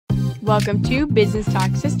Welcome to Business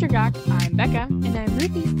Talk Sister Talk. I'm Becca. And I'm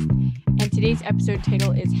Ruthie. And today's episode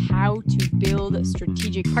title is How to Build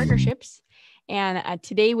Strategic Partnerships. And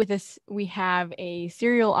today with us, we have a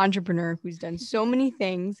serial entrepreneur who's done so many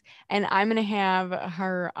things. And I'm going to have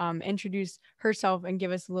her introduce herself and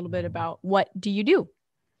give us a little bit about what do you do?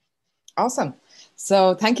 Awesome.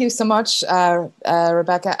 So thank you so much,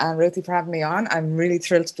 Rebecca and Ruthie, for having me on. I'm really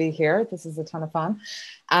thrilled to be here. This is a ton of fun.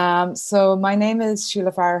 So my name is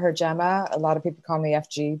Sheila Farragher-Gemma. A lot of people call me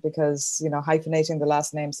FG because, hyphenating the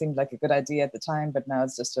last name seemed like a good idea at the time, but now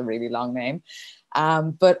it's just a really long name.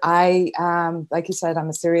 But I, like you said, I'm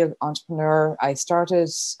a serial entrepreneur. I started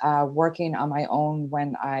working on my own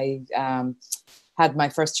when I had my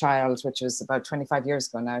first child, which was about 25 years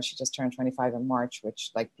ago now. She just turned 25 in March,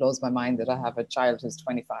 which blows my mind that I have a child who's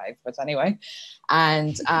 25. But anyway,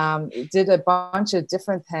 and did a bunch of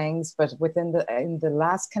different things. But in the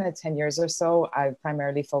last kind of 10 years or so, I've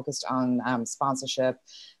primarily focused on sponsorship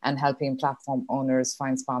and helping platform owners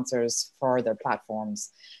find sponsors for their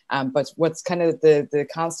platforms. But what's kind of the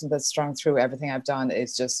constant that's strung through everything I've done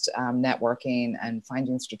is just networking and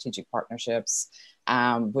finding strategic partnerships,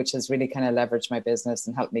 which has really kind of leveraged my business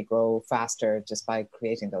and helped me grow faster just by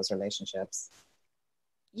creating those relationships.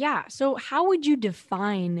 Yeah. So how would you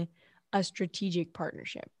define a strategic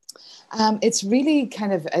partnership? It's really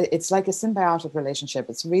it's like a symbiotic relationship.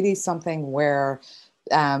 It's really something where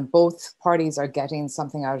both parties are getting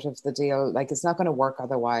something out of the deal. Like, it's not going to work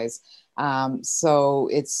otherwise. So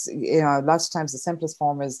it's, lots of times the simplest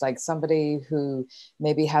form is like somebody who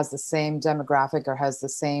maybe has the same demographic or has the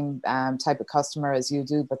same type of customer as you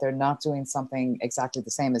do, but they're not doing something exactly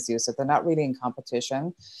the same as you. So they're not really in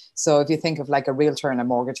competition. So if you think of like a realtor and a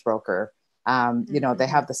mortgage broker, they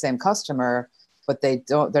have the same customer, but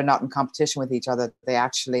they're not in competition with each other. They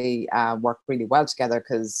actually work really well together,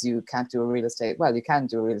 because you can't do a real estate. Well, you can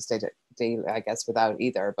do a real estate deal, I guess, without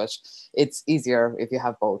either, but it's easier if you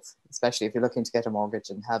have both, especially if you're looking to get a mortgage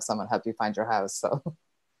and have someone help you find your house. So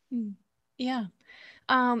yeah.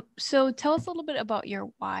 So tell us a little bit about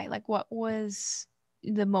your why. Like, what was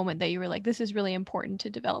the moment that you were like, this is really important to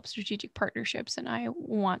develop strategic partnerships and I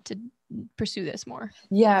want to pursue this more?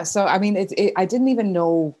 Yeah. So, I mean, I didn't even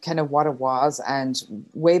know kind of what it was. And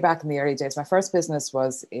way back in the early days, my first business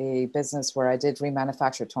was a business where I did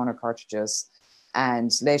remanufacture toner cartridges,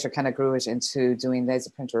 and later kind of grew it into doing laser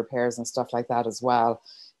printer repairs and stuff like that as well.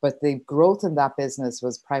 But the growth in that business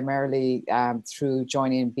was primarily through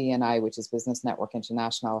joining BNI, which is Business Network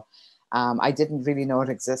International. I didn't really know it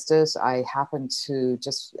existed. I happened to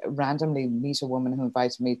just randomly meet a woman who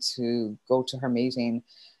invited me to go to her meeting.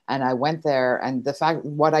 And I went there, and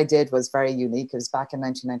what I did was very unique. It was back in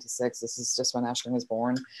 1996. This is just when Ashley was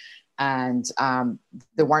born. And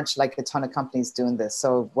there weren't like a ton of companies doing this.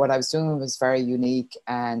 So what I was doing was very unique.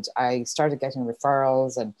 And I started getting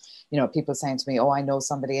referrals and, people saying to me, oh, I know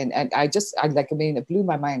somebody. And it blew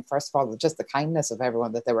my mind, first of all, just the kindness of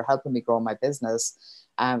everyone, that they were helping me grow my business.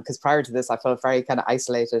 Because prior to this, I felt very kind of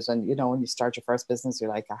isolated. And, when you start your first business, you're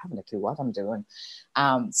like, I haven't a clue what I'm doing.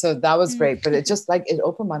 So that was great. But it just it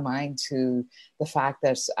opened my mind to the fact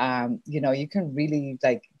that, you can really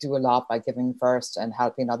do a lot by giving first and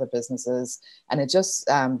helping other businesses. And it just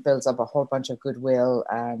builds up a whole bunch of goodwill,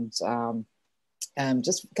 and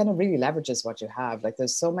just kind of really leverages what you have. Like,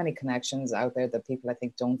 there's so many connections out there that people, I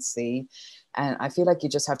think, don't see. And I feel like you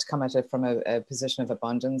just have to come at it from a position of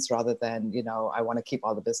abundance, rather than, I want to keep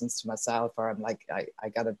all the business to myself, or I'm like, I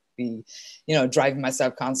got to be, driving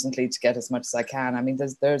myself constantly to get as much as I can. I mean,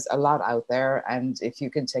 there's a lot out there. And if you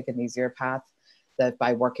can take an easier path, that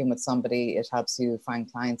by working with somebody, it helps you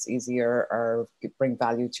find clients easier or bring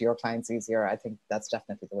value to your clients easier, I think that's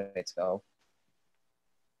definitely the way to go.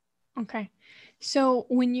 Okay. So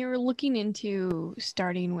when you're looking into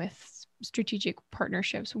starting with strategic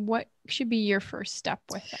partnerships, what should be your first step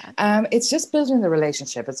with that? It's just building the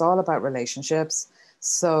relationship. It's all about relationships.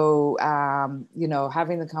 So,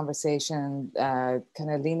 having the conversation, kind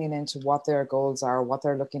of leaning into what their goals are, what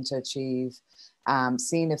they're looking to achieve,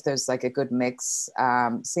 seeing if there's like a good mix,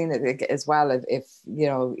 seeing it as well. If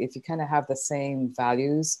you kind of have the same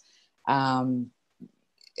values,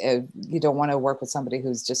 you don't want to work with somebody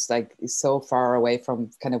who's just so far away from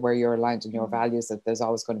kind of where you're aligned in your values that there's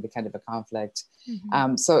always going to be kind of a conflict.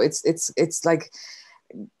 So it's like,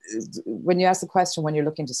 when you ask the question, when you're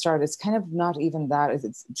looking to start, it's kind of not even that.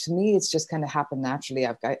 To me, it's just kind of happened naturally.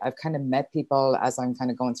 I've kind of met people as I'm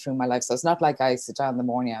kind of going through my life. So it's not like I sit down in the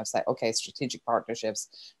morning, I was like, okay, strategic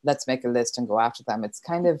partnerships, let's make a list and go after them. It's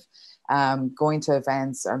kind of going to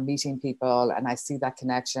events or meeting people, and I see that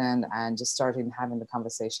connection and just starting having the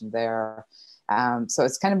conversation there. So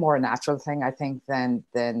it's kind of more a natural thing, I think, than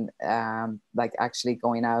like actually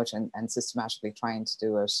going out and systematically trying to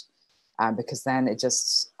do it. Because then it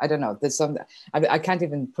just, I don't know, there's some, I can't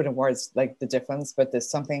even put in words like the difference, but there's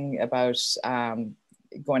something about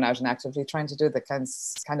going out and actively trying to do that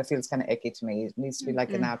kind of feels kind of icky to me. It needs to be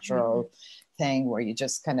like a natural thing where you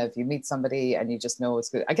just kind of, you meet somebody and you just know it's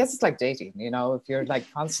good. I guess it's like dating, you know, if you're like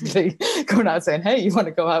constantly going out saying, hey, you want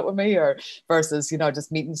to go out with me, or versus, you know,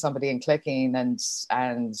 just meeting somebody and clicking and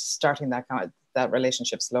starting that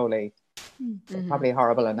relationship slowly. Probably a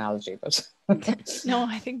horrible analogy, but no,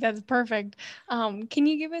 I think that's perfect. Can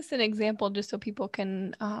you give us an example just so people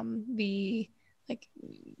can be like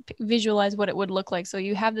visualize what it would look like? So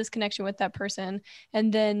you have this connection with that person,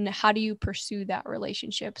 and then how do you pursue that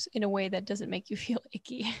relationships in a way that doesn't make you feel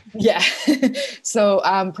icky? Yeah. So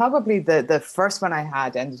probably the first one I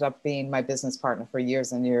had ended up being my business partner for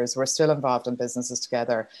years and years. We're still involved in businesses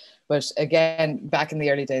together. But again, back in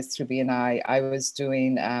the early days through BNI, I was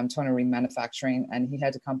doing toner remanufacturing, and he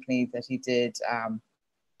had a company that he did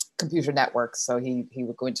computer networks. So he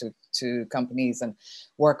would go into companies and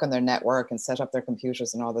work on their network and set up their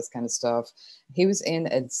computers and all this kind of stuff. He was in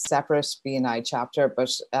a separate BNI chapter,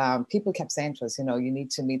 but people kept saying to us, you know, you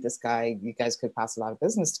need to meet this guy. You guys could pass a lot of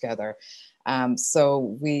business together.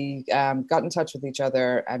 So we got in touch with each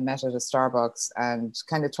other and met at a Starbucks and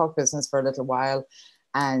kind of talked business for a little while.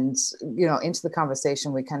 And, you know, into the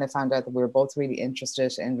conversation, we kind of found out that we were both really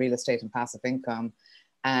interested in real estate and passive income.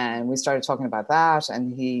 And we started talking about that.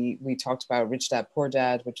 And we talked about Rich Dad, Poor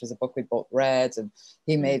Dad, which is a book we both read. And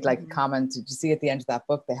he made like a comment, did you see at the end of that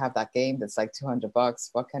book, they have that game that's like $200.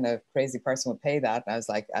 What kind of crazy person would pay that? And I was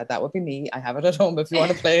like, that would be me. I have it at home if you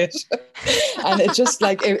want to play it. And it just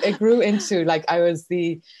like, it grew into like,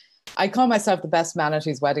 I call myself the best man at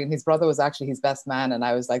his wedding. His brother was actually his best man, and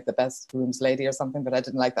I was like the best groom's lady or something, but I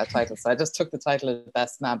didn't like that title. So I just took the title of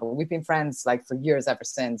best man. But we've been friends like for years ever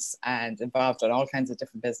since, and involved in all kinds of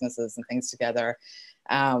different businesses and things together.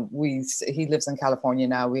 He lives in California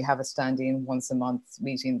now. We have a standing once a month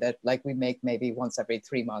meeting that like we make maybe once every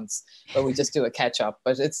 3 months, but we just do a catch up.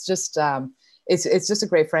 But it's just it's just a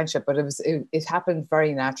great friendship. But it happened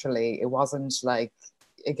very naturally. It wasn't like,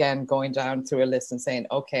 again, going down through a list and saying,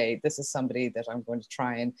 okay, this is somebody that I'm going to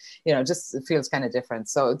try and, you know, just it feels kind of different.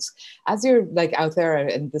 So it's, as you're like out there,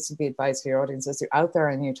 and this would be advice for your audience, as you're out there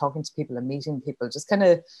and you're talking to people and meeting people, just kind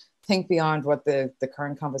of think beyond what the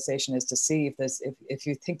current conversation is to see if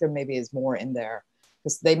you think there maybe is more in there,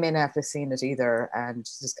 because they may not have seen it either, and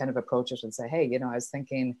just kind of approach it and say, hey, you know, I was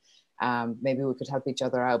thinking maybe we could help each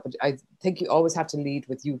other out. But I think you always have to lead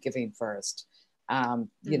with you giving first.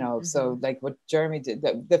 You know, so like what Jeremy did,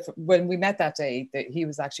 when we met that day, he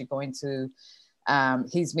was actually going to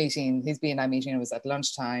his BNI meeting. It was at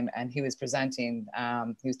lunchtime, and he was presenting.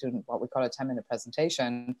 He was doing what we call a 10-minute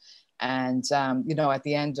presentation. And, you know, at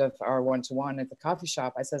the end of our one-to-one at the coffee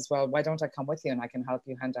shop, I says, well, why don't I come with you and I can help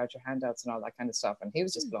you hand out your handouts and all that kind of stuff. And he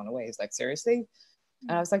was just blown away. He's like, seriously?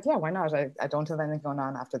 And I was like, yeah, why not? I don't have anything going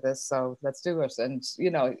on after this, so let's do it. And, you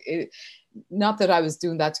know, not that I was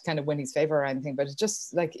doing that to kind of win his favor or anything, but it's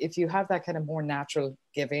just like, if you have that kind of more natural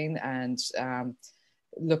giving and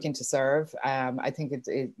looking to serve, I think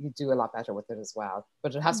you do a lot better with it as well.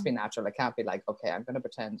 But it has to be natural. It can't be like, okay, I'm going to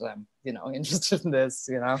pretend I'm, you know, interested in this,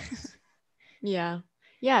 you know? Yeah.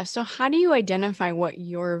 Yeah. So how do you identify what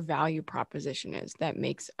your value proposition is that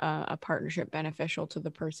makes a partnership beneficial to the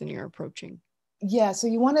person you're approaching? Yeah, so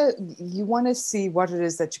you want to see what it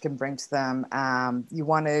is that you can bring to them. You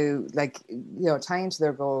want to, like, you know, tie into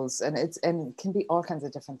their goals, and it can be all kinds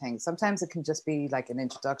of different things. Sometimes it can just be like an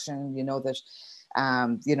introduction. You know that,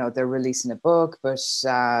 you know, they're releasing a book, but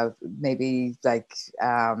maybe like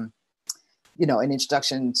you know, an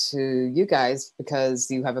introduction to you guys because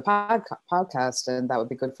you have a podcast, and that would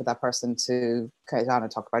be good for that person to get on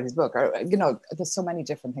and talk about his book. Or, you know, there's so many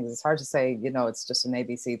different things. It's hard to say, you know, it's just an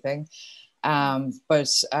ABC thing. But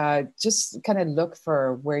just kind of look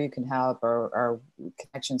for where you can help or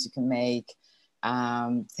connections you can make,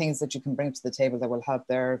 things that you can bring to the table that will help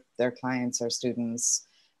their clients or students.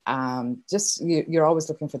 Just you're always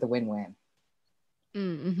looking for the win-win.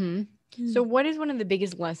 Mm-hmm. So what is one of the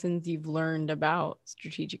biggest lessons you've learned about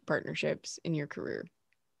strategic partnerships in your career?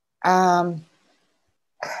 The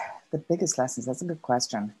biggest lessons, that's a good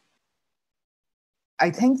question. I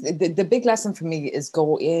think the big lesson for me is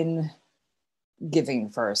go in giving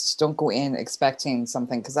first. Don't go in expecting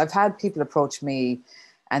something, because I've had people approach me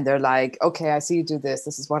and they're like, okay, I see you do this.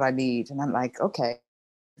 This is what I need. And I'm like, okay,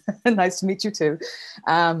 nice to meet you too.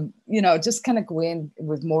 You know, just kind of go in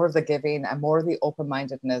with more of the giving and more of the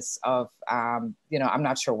open-mindedness of, you know, I'm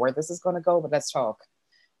not sure where this is going to go, but let's talk.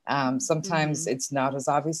 Sometimes it's not as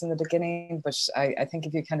obvious in the beginning, but I think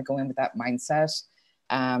if you kind of go in with that mindset,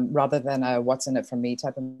 rather than a what's in it for me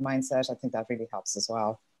type of mindset, I think that really helps as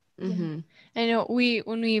well. Yeah. I know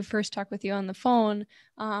when we first talked with you on the phone,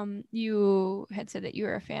 you had said that you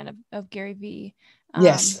were a fan of Gary Vee.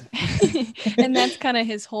 Yes. And that's kind of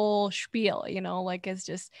his whole spiel, you know, like it's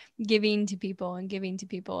just giving to people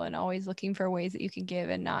and always looking for ways that you can give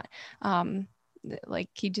and not, like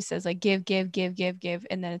he just says like, give.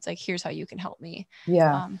 And then it's like, here's how you can help me.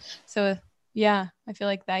 Yeah. So yeah, I feel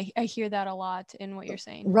like that I hear that a lot in what you're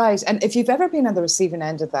saying. Right. And if you've ever been on the receiving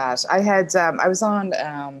end of that, I was on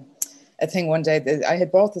a thing one day that I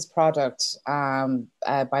had bought this product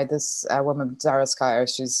by this woman, Zara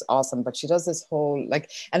Skyer. She's awesome, but she does this whole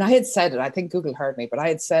and I had said it, I think Google heard me, but I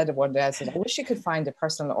had said it one day, I said, I wish you could find a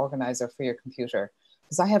personal organizer for your computer.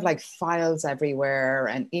 Because I have like files everywhere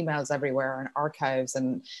and emails everywhere and archives,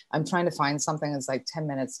 and I'm trying to find something that's like 10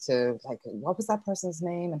 minutes to like, what was that person's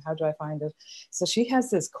name and how do I find it? So she has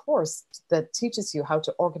this course that teaches you how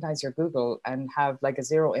to organize your Google and have like a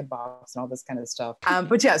zero inbox and all this kind of stuff.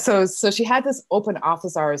 But yeah, so she had this open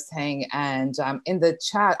office hours thing, and in the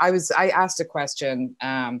chat, I asked a question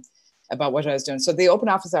about what I was doing. So the open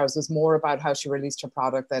office hours was more about how she released her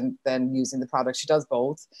product than using the product. She does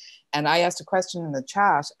both. And I asked a question in the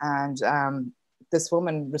chat, and this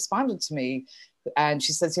woman responded to me, and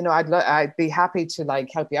she says, you know, I'd be happy to like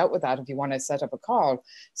help you out with that if you want to set up a call.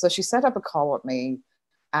 So she set up a call with me,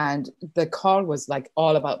 and the call was like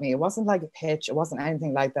all about me. It wasn't like a pitch. It wasn't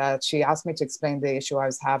anything like that. She asked me to explain the issue I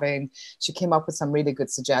was having. She came up with some really good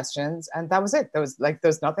suggestions, and that was it.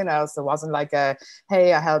 There's nothing else. There wasn't like a,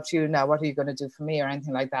 hey, I helped you. Now what are you going to do for me or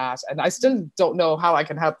anything like that? And I still don't know how I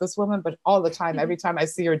can help this woman, but all the time, every time I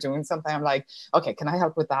see her doing something, I'm like, okay, can I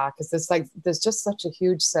help with that? Because there's just such a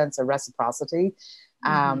huge sense of reciprocity.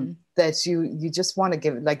 That you just want to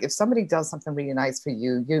give, like if somebody does something really nice for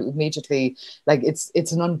you, you immediately like it's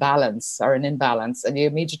an unbalance or an imbalance, and you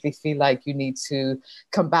immediately feel like you need to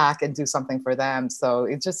come back and do something for them. So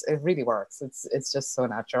it really works. It's just so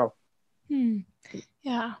natural.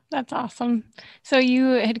 Yeah, that's awesome. So you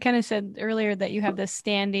had kind of said earlier that you have this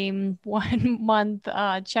standing 1 month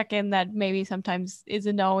check-in that maybe sometimes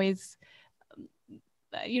isn't always,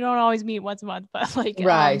 you don't always meet once a month, but like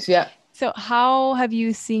right, yeah. So how have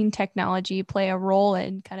you seen technology play a role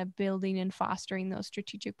in kind of building and fostering those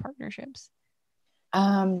strategic partnerships?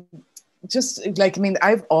 Just like, I mean,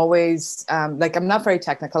 I've always, like, I'm not very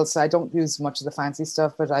technical, so I don't use much of the fancy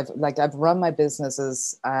stuff, but I've run my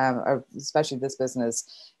businesses, or especially this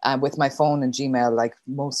business, with my phone and Gmail, like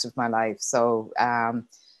most of my life. So,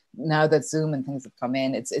 now that Zoom and things have come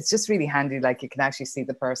in, it's just really handy. Like you can actually see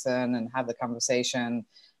the person and have the conversation.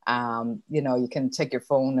 You know, you can take your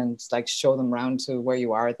phone and like show them around to where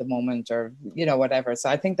you are at the moment, or, you know, whatever. So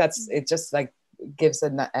I think it just like gives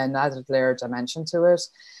an added layer of dimension to it.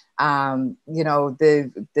 You know,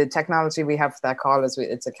 the technology we have for that call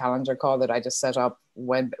it's a calendar call that I just set up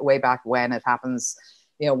way back when. It happens,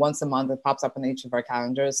 you know, once a month. It pops up in each of our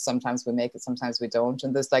calendars. Sometimes we make it, sometimes we don't.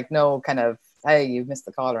 And there's like no kind of, hey, you missed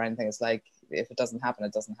the call or anything. It's like, if it doesn't happen,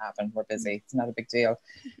 it doesn't happen. We're busy. It's not a big deal.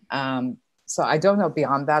 So I don't know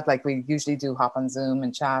beyond that. Like we usually do hop on Zoom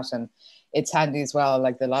and chat, and it's handy as well.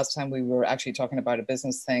 Like the last time we were actually talking about a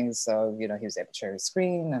business thing. So, you know, he was able to share his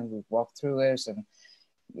screen and we walked through it, and,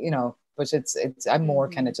 you know, but I'm more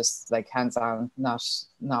kind of just like hands-on, not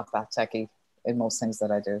that techie in most things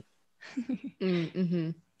that I do.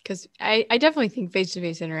 Because I definitely think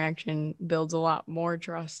face-to-face interaction builds a lot more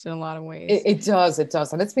trust in a lot of ways. It does.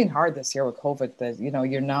 And it's been hard this year with COVID that, you know,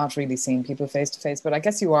 you're not really seeing people face-to-face, but I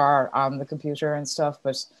guess you are on the computer and stuff.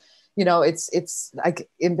 But, you know, it's like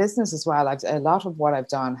in business as well. A lot of what I've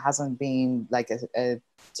done hasn't been like a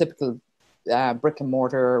typical brick and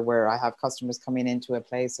mortar where I have customers coming into a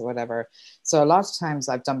place or whatever. So a lot of times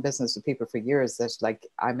I've done business with people for years that like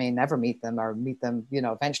I may never meet them, or meet them, you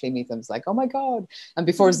know, eventually meet them. It's like, oh my God. And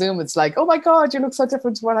before Zoom, it's like, oh my God, you look so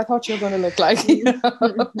different to what I thought you were going to look like.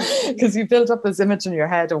 Because you build up this image in your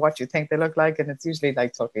head of what you think they look like, and it's usually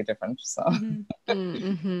like totally different. So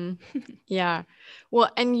yeah. Well,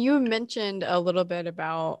 and you mentioned a little bit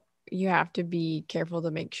about you have to be careful to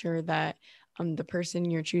make sure that the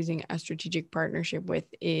person you're choosing a strategic partnership with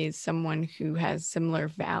is someone who has similar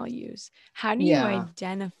values. How do you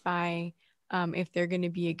identify if they're going to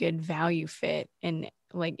be a good value fit? And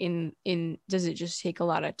like does it just take a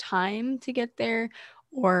lot of time to get there?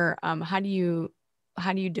 Or how do you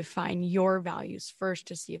define your values first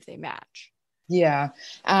to see if they match? Yeah,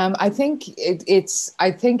 I think it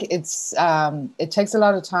takes a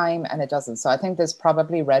lot of time and it doesn't. So I think there's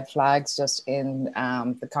probably red flags just in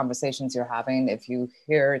the conversations you're having. If you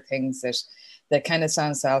hear things that kind of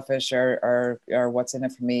sound selfish or what's in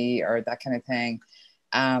it for me or that kind of thing,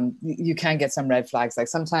 you can get some red flags. Like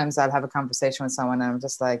sometimes I'll have a conversation with someone and I'm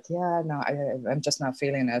just like, yeah, no, I'm just not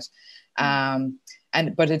feeling it.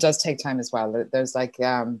 But it does take time as well. There's like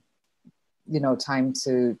time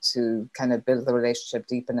to kind of build the relationship,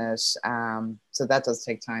 deepen it. So that does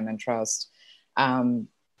take time and trust. And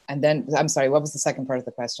then I'm sorry, what was the second part of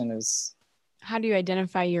the question? Is how do you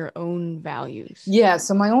identify your own values? Yeah,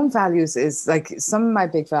 so my own values is like some of my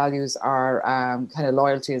big values are kind of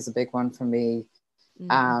loyalty is a big one for me.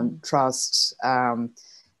 Trust,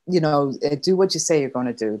 do what you say you're going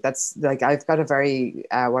to do. That's like, I've got a very,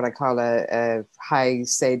 what I call a high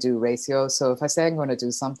say-do ratio. So if I say I'm going to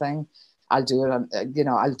do something, I'll do it,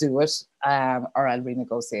 I'll do it, or I'll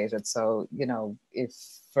renegotiate it. So, if,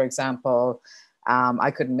 for example, I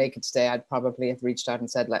couldn't make it today, I'd probably have reached out and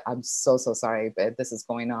said, like, I'm so sorry, but this is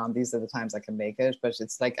going on. These are the times I can make it. But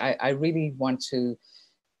it's like, I really want to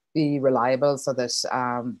be reliable so that,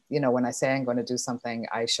 when I say I'm going to do something,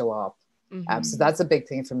 I show up. So that's a big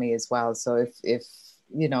thing for me as well. So if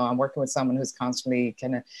I'm working with someone who's constantly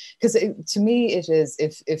kind of, because to me, it is,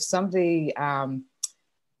 if somebody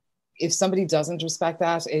doesn't respect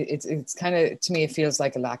that, it's kind of, to me, it feels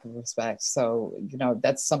like a lack of respect. So,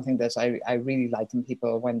 that's something that I really like in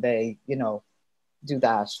people when they, do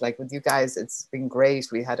that. Like with you guys, it's been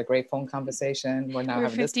great. We had a great phone conversation. We're now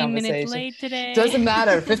having this conversation. 15 minutes late today. Doesn't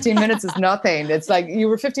matter. 15 minutes is nothing. It's like you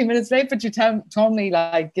were 15 minutes late, but you told me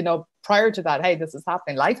like, prior to that, hey, this is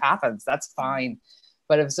happening. Life happens. That's fine.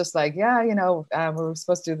 But it was just like, yeah, we were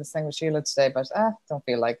supposed to do this thing with Sheila today, but don't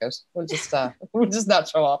feel like it. We'll just not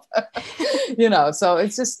show up. So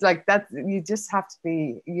it's just like that. You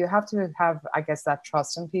have to have, I guess, that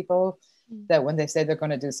trust in people that when they say they're going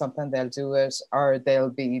to do something, they'll do it, or they'll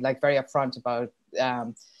be like very upfront about,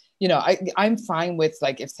 I'm fine with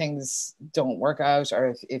like if things don't work out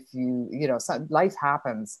or if life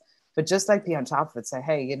happens. But just like be on top of it, say,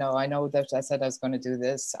 hey, I know that I said I was going to do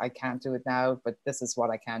this. I can't do it now, but this is what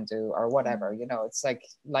I can do or whatever. It's like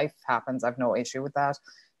life happens. I've no issue with that.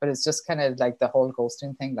 But it's just kind of like the whole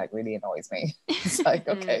ghosting thing like really annoys me. It's like,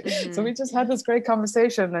 okay, so we just had this great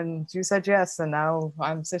conversation and you said yes. And now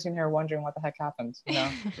I'm sitting here wondering what the heck happened.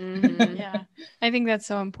 Yeah, I think that's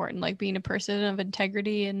so important. Like being a person of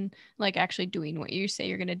integrity and like actually doing what you say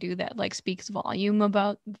you're going to do, that like speaks volumes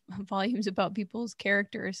about people's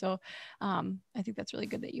character. So I think that's really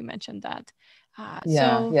good that you mentioned that.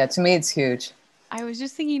 Yeah, to me, it's huge. I was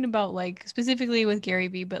just thinking about like specifically with Gary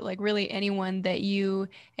Vee, but like really anyone that you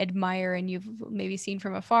admire and you've maybe seen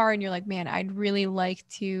from afar and you're like, man, I'd really like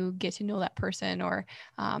to get to know that person or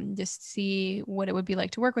just see what it would be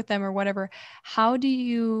like to work with them or whatever. How do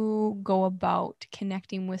you go about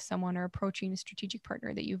connecting with someone or approaching a strategic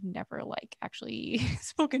partner that you've never like actually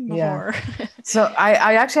spoken before? Yeah. So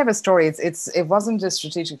I actually have a story. It wasn't a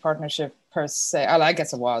strategic partnership per se. Well, I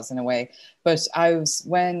guess it was in a way, but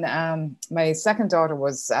when my second daughter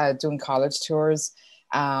was doing college tours,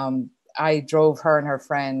 I drove her and her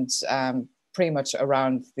friend pretty much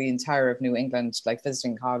around the entire of New England, like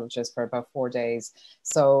visiting colleges for about 4 days.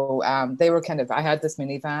 So they were I had this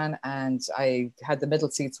minivan and I had the middle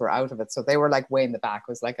seats were out of it. So they were like way in the back.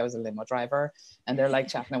 It was like I was a limo driver and they're like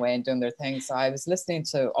chatting away and doing their thing. So I was listening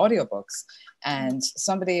to audiobooks and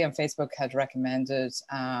somebody on Facebook had recommended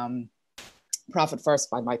Profit First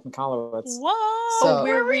by Mike Michalowicz. Whoa, so,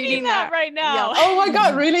 we're reading that right now. Yeah. Oh my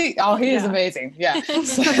God, really? Oh, he is amazing. Yeah.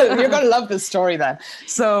 So you're going to love this story then.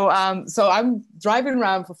 So I'm driving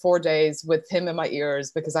around for 4 days with him in my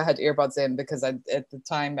ears because I had earbuds in because at the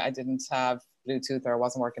time I didn't have Bluetooth or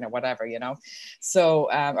wasn't working or whatever,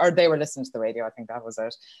 so or they were listening to the radio. I think that was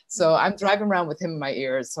it. So I'm driving around with him in my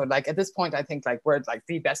ears. So like at this point I think like we're like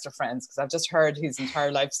the best of friends because I've just heard his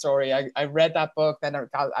entire life story. I read that book, then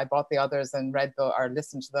I bought the others and read or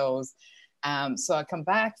listened to those. So I come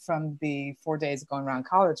back from the 4 days of going around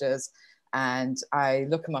colleges and I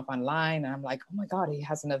look him up online and I'm like, oh my God, he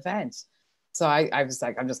has an event. So I was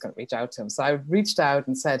like, I'm just going to reach out to him. So I reached out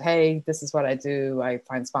and said, hey, this is what I do. I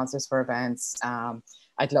find sponsors for events.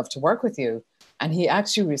 I'd love to work with you. And he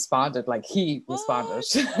actually responded, like he responded.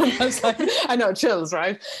 I was like, I know, chills,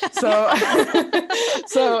 right? So,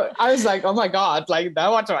 so I was like, oh my God, like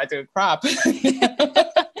now what do I do? Crap.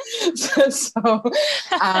 So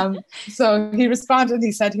he responded.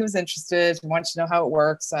 He said he was interested and wanted to know how it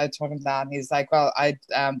works. I told him that, and he's like, "Well, I'd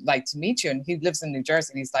like to meet you." And he lives in New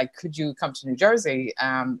Jersey. And he's like, "Could you come to New Jersey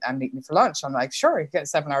and meet me for lunch?" I'm like, "Sure, you get a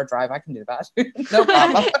 7-hour drive. I can do that. No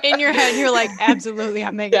problem." In your head, you're like, "Absolutely,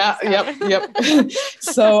 I'm making Yeah, yep.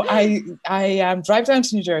 So I drive down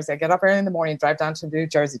to New Jersey. I get up early in the morning, drive down to New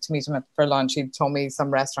Jersey to meet him for lunch. He told me some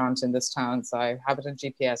restaurant in this town, so I have it on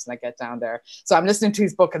GPS and I get down there. So I'm listening to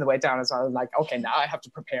his book on the way down as well. I'm like, okay, now I have to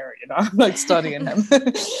prepare, I'm like studying him.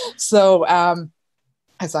 So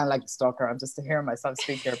I sound like a stalker. I'm just hearing myself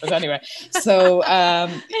speak here. But anyway, so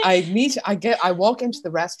I walk into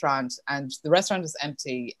the restaurant and the restaurant is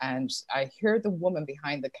empty. And I hear the woman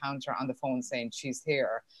behind the counter on the phone saying she's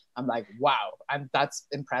here. I'm like, wow, that's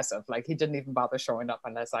impressive. Like he didn't even bother showing up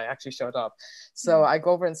unless I actually showed up. So I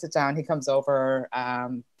go over and sit down. He comes over.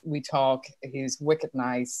 We talk. He's wicked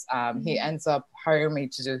nice. He ends up hiring me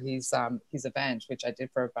to do his event, which I did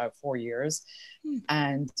for about 4 years.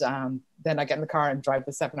 And then I get in the car and drive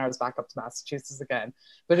the 7 hours back up to Massachusetts again.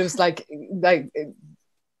 But it was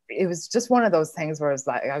it was just one of those things where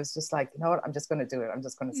I was just like, you know what, I'm just going to do it. I'm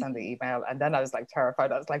just going to send the email. And then I was like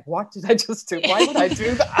terrified. I was like, what did I just do? Why would I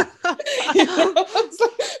do that? It's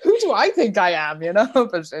like, who do I think I am?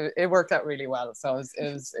 But it worked out really well. So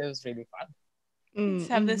it was really fun. Just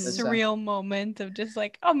have this surreal moment of just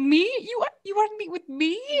like, oh, me? You want to meet with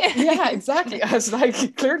me? Yeah, exactly. I was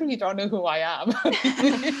like, clearly you don't know who I am.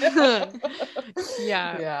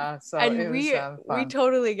 Yeah. So and we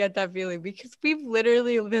totally get that feeling because we've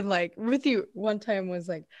literally been like with you one time was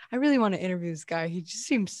like, I really want to interview this guy. He just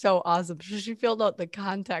seems so awesome. So she filled out the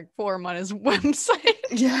contact form on his website.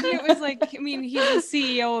 Yeah. It was like, I mean, he's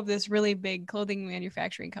the CEO of this really big clothing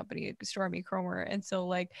manufacturing company, Stormy Cromer. And so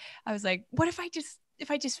like, I was like, what if I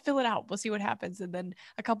just fill it out, we'll see what happens. And then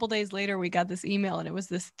a couple days later, we got this email and it was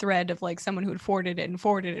this thread of like someone who had forwarded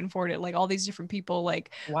it, like all these different people,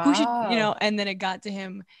 like who should, and then it got to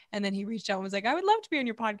him and then he reached out and was like, I would love to be on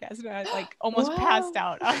your podcast. And I like almost passed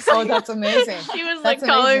out. I was like, that's amazing. He was like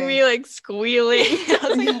calling me like squealing. I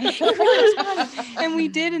was like, you really responded. And we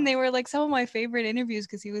did. And they were like some of my favorite interviews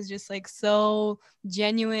because he was just like so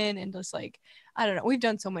genuine and just like, I don't know. We've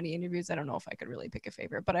done so many interviews. I don't know if I could really pick a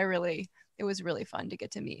favorite, but it was really fun to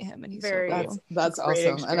get to meet him. And he's so cool. That's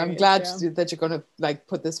awesome. And I'm glad that you're going to like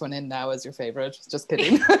put this one in now as your favorite. Just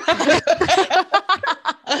kidding.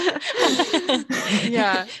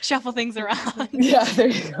 Yeah. Shuffle things around. Yeah, there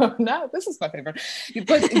you go. No, this is my favorite.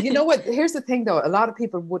 But you know what? Here's the thing though. A lot of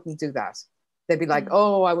people wouldn't do that. They'd be like,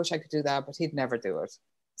 oh, I wish I could do that, but he'd never do it.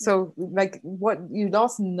 So like you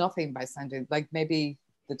lost nothing by sending, like maybe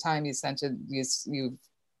the time you sent it, you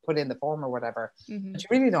put in the form or whatever, but you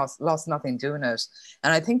really lost nothing doing it.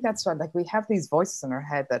 And I think that's what, like, we have these voices in our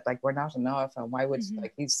head that like we're not enough, and why would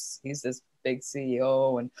like he's this big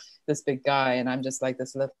CEO and this big guy, and I'm just like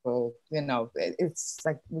this little, it's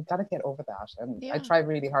like we've got to get over that. And I try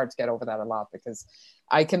really hard to get over that a lot because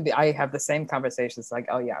I have the same conversations like,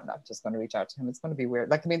 oh yeah, I'm not just going to reach out to him. It's going to be weird.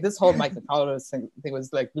 Like, I mean, this whole Michael Collins thing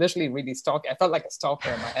was like literally really stalking. I felt like a stalker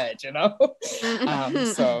in my head,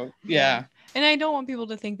 So yeah. And I don't want people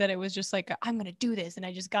to think that it was just like, I'm going to do this. And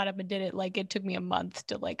I just got up and did it. Like, it took me a month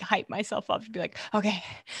to like hype myself up to be like, okay,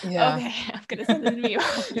 I'm going to send this to you.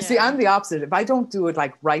 See, I'm the opposite. If I don't do it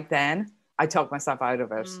like right then, I talk myself out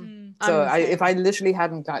of it. So if I literally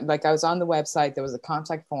hadn't got, like, I was on the website, there was a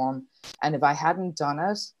contact form. And if I hadn't done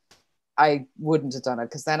it, I wouldn't have done it,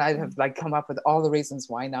 because then I'd have like come up with all the reasons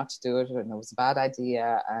why not to do it, and it was a bad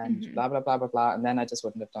idea and blah blah blah blah blah, and then I just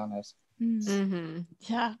wouldn't have done it.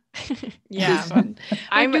 Yeah. Yeah. Go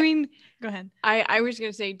ahead. I was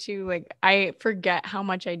gonna say too, like, I forget how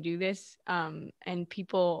much I do this, and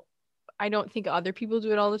people, I don't think other people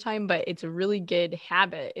do it all the time, but it's a really good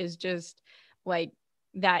habit, is just like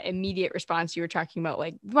that immediate response you were talking about,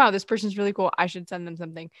 like, wow, this person's really cool, I should send them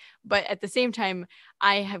something. But at the same time,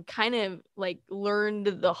 I have kind of like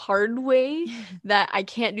learned the hard way that I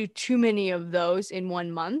can't do too many of those in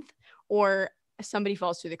 1 month, or somebody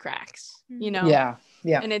falls through the cracks, Yeah.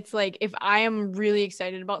 And it's like, if I am really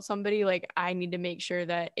excited about somebody, like, I need to make sure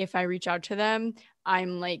that if I reach out to them,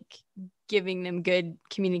 I'm like giving them good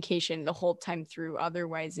communication the whole time through.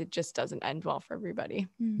 Otherwise it just doesn't end well for everybody.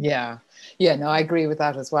 No, I agree with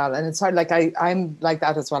that as well. And it's hard, like I'm like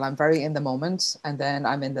that as well. I'm very in the moment, and then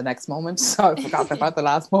I'm in the next moment, so I forgot about the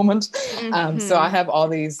last moment. So I have all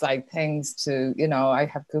these like things to, I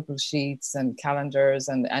have Google Sheets and calendars,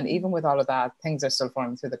 and even with all of that, things are still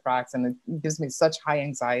falling through the cracks, and it gives me such high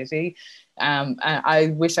anxiety. And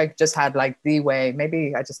I wish I just had like the way.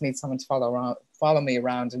 Maybe I just need someone to follow me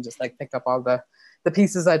around and just like pick up all the the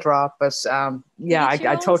pieces I drop. But yeah,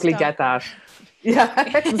 I totally get that.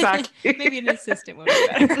 Yeah, exactly. Maybe an assistant would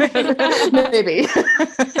be better. Maybe.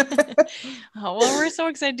 Oh, well, we're so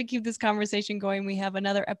excited to keep this conversation going. We have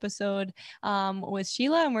another episode with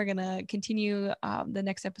Sheila, and we're going to continue. The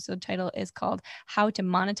next episode title is called How to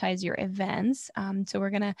Monetize Your Events. So we're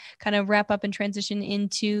going to kind of wrap up and transition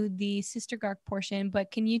into the Sister Gark portion. But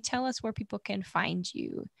can you tell us where people can find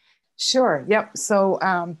you? Sure. Yep. So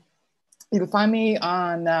you can find me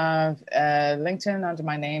on LinkedIn under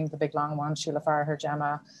my name, the big long one, Sheila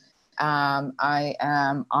Farragher-Gemma. I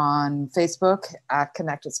am on Facebook at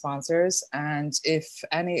Connected Sponsors. And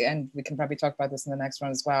and we can probably talk about this in the next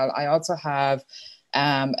one as well. I also have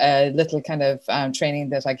a little kind of training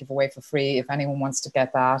that I give away for free. If anyone wants to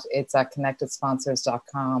get that, it's at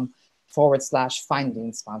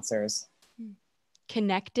connectedsponsors.com/finding sponsors.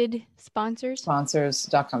 Connected Sponsors?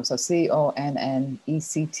 Sponsors.com. So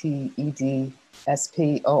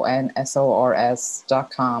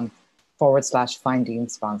connectedsponsors.com/finding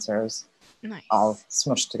sponsors. Nice. All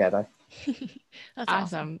smushed together. That's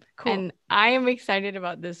awesome. Cool. And I am excited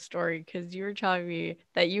about this story because you were telling me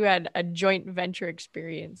that you had a joint venture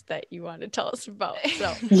experience that you want to tell us about.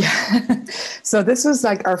 So yeah. So this was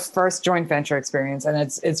like our first joint venture experience, and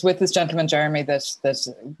it's with this gentleman, Jeremy, that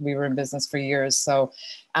we were in business for years. So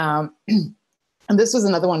and this was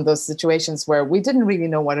another one of those situations where we didn't really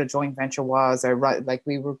know what a joint venture was, or like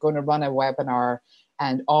we were going to run a webinar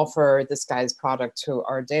and offer this guy's product to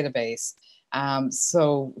our database.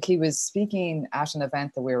 So he was speaking at an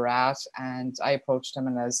event that we were at, and I approached him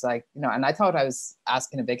and I was like, and I thought I was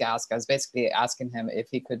asking a big ask. I was basically asking him if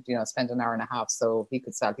he could, spend an hour and a half so he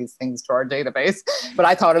could sell these things to our database. But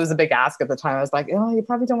I thought it was a big ask at the time. I was like, oh, you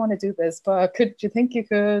probably don't want to do this, but could you think you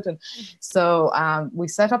could? And so we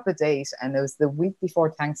set up the date, and it was the week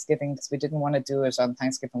before Thanksgiving because we didn't want to do it on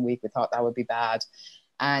Thanksgiving week. We thought that would be bad.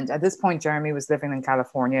 And at this point, Jeremy was living in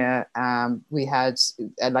California. We had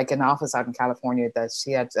like an office out in California that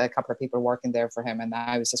he had a couple of people working there for him. And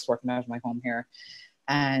I was just working out of my home here.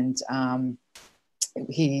 And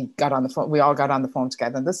he got on the phone. We all got on the phone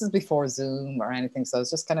together. And this is before Zoom or anything. So it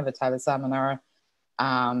was just kind of a teleseminar.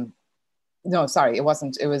 No, sorry, it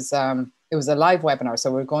wasn't. It was a live webinar. So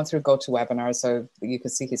we were going through GoToWebinar, so you could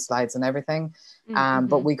see his slides and everything.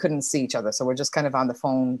 But we couldn't see each other. So we're just kind of on the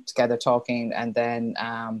phone together talking. And then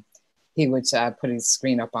he would put his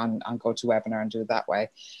screen up on GoToWebinar and do it that way.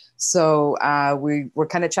 So we were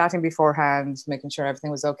kind of chatting beforehand, making sure everything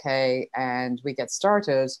was okay. And we get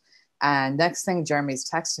started. And next thing, Jeremy's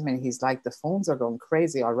texting me, he's like, the phones are going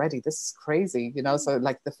crazy already. This is crazy, So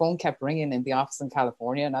like the phone kept ringing in the office in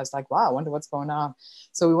California. And I was like, wow, I wonder what's going on.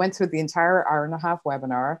 So we went through the entire hour and a half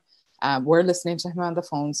webinar. We're listening to him on the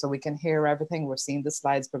phone so we can hear everything. We're seeing the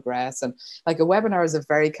slides progress. And like a webinar is a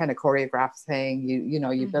very kind of choreographed thing.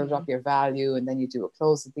 You build up your value and then you do a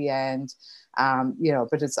close at the end.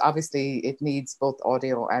 But it's obviously it needs both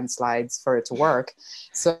audio and slides for it to work.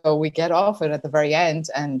 So we get off it at the very end,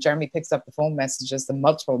 and Jeremy picks up the phone messages, the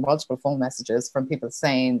multiple phone messages from people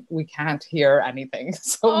saying we can't hear anything.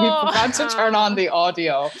 So we forgot to turn on the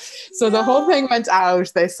audio. So the whole thing went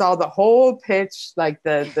out. They saw the whole pitch, like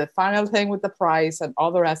the final thing with the price and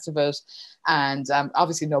all the rest of it. And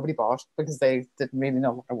obviously nobody bought because they didn't really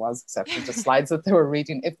know what it was except for the slides that they were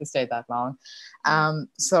reading if they stayed that long.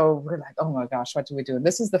 So we're like, oh my gosh, what do we do? And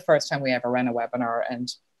this is the first time we ever ran a webinar.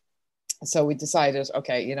 And so we decided,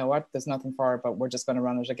 okay, you know what, there's nothing for it, but we're just going to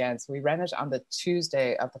run it again. So we ran it on the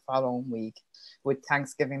Tuesday of the following week, with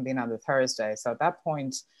Thanksgiving being on the Thursday. So at that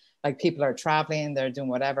point, like people are traveling, they're doing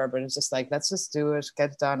whatever, but it's just like, let's just do it,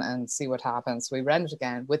 get it done and see what happens. We ran it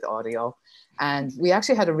again with audio, and we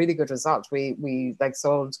actually had a really good result. We like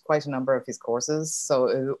sold quite a number of his courses.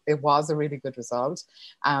 So it was a really good result.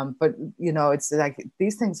 But it's like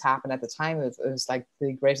these things happen at the time. It was like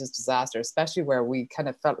the greatest disaster, especially where we kind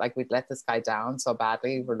of felt like we'd let this guy down so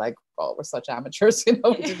badly. We're like, oh, we're such amateurs, we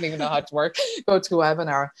didn't even know how to go to a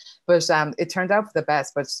webinar. But it turned out for the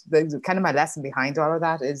best. But the kind of my lesson behind all of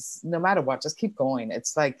that is no matter what, just keep going.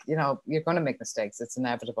 It's like, you're going to make mistakes. It's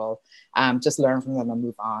inevitable. Just learn from them and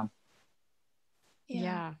move on.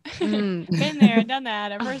 Yeah. Been there, done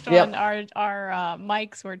that. At first one, our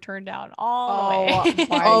mics were turned down all the way.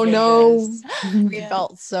 Oh no. We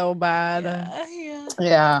felt so bad.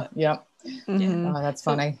 Yeah. Mm-hmm. Oh, that's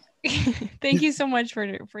funny. Thank you so much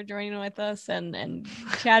for joining with us and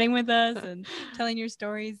chatting with us and telling your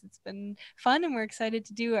stories. It's been fun, and we're excited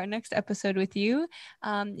to do our next episode with you.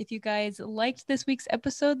 If you guys liked this week's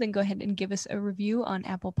episode, then go ahead and give us a review on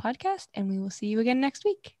Apple Podcast, and we will see you again next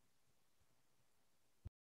week.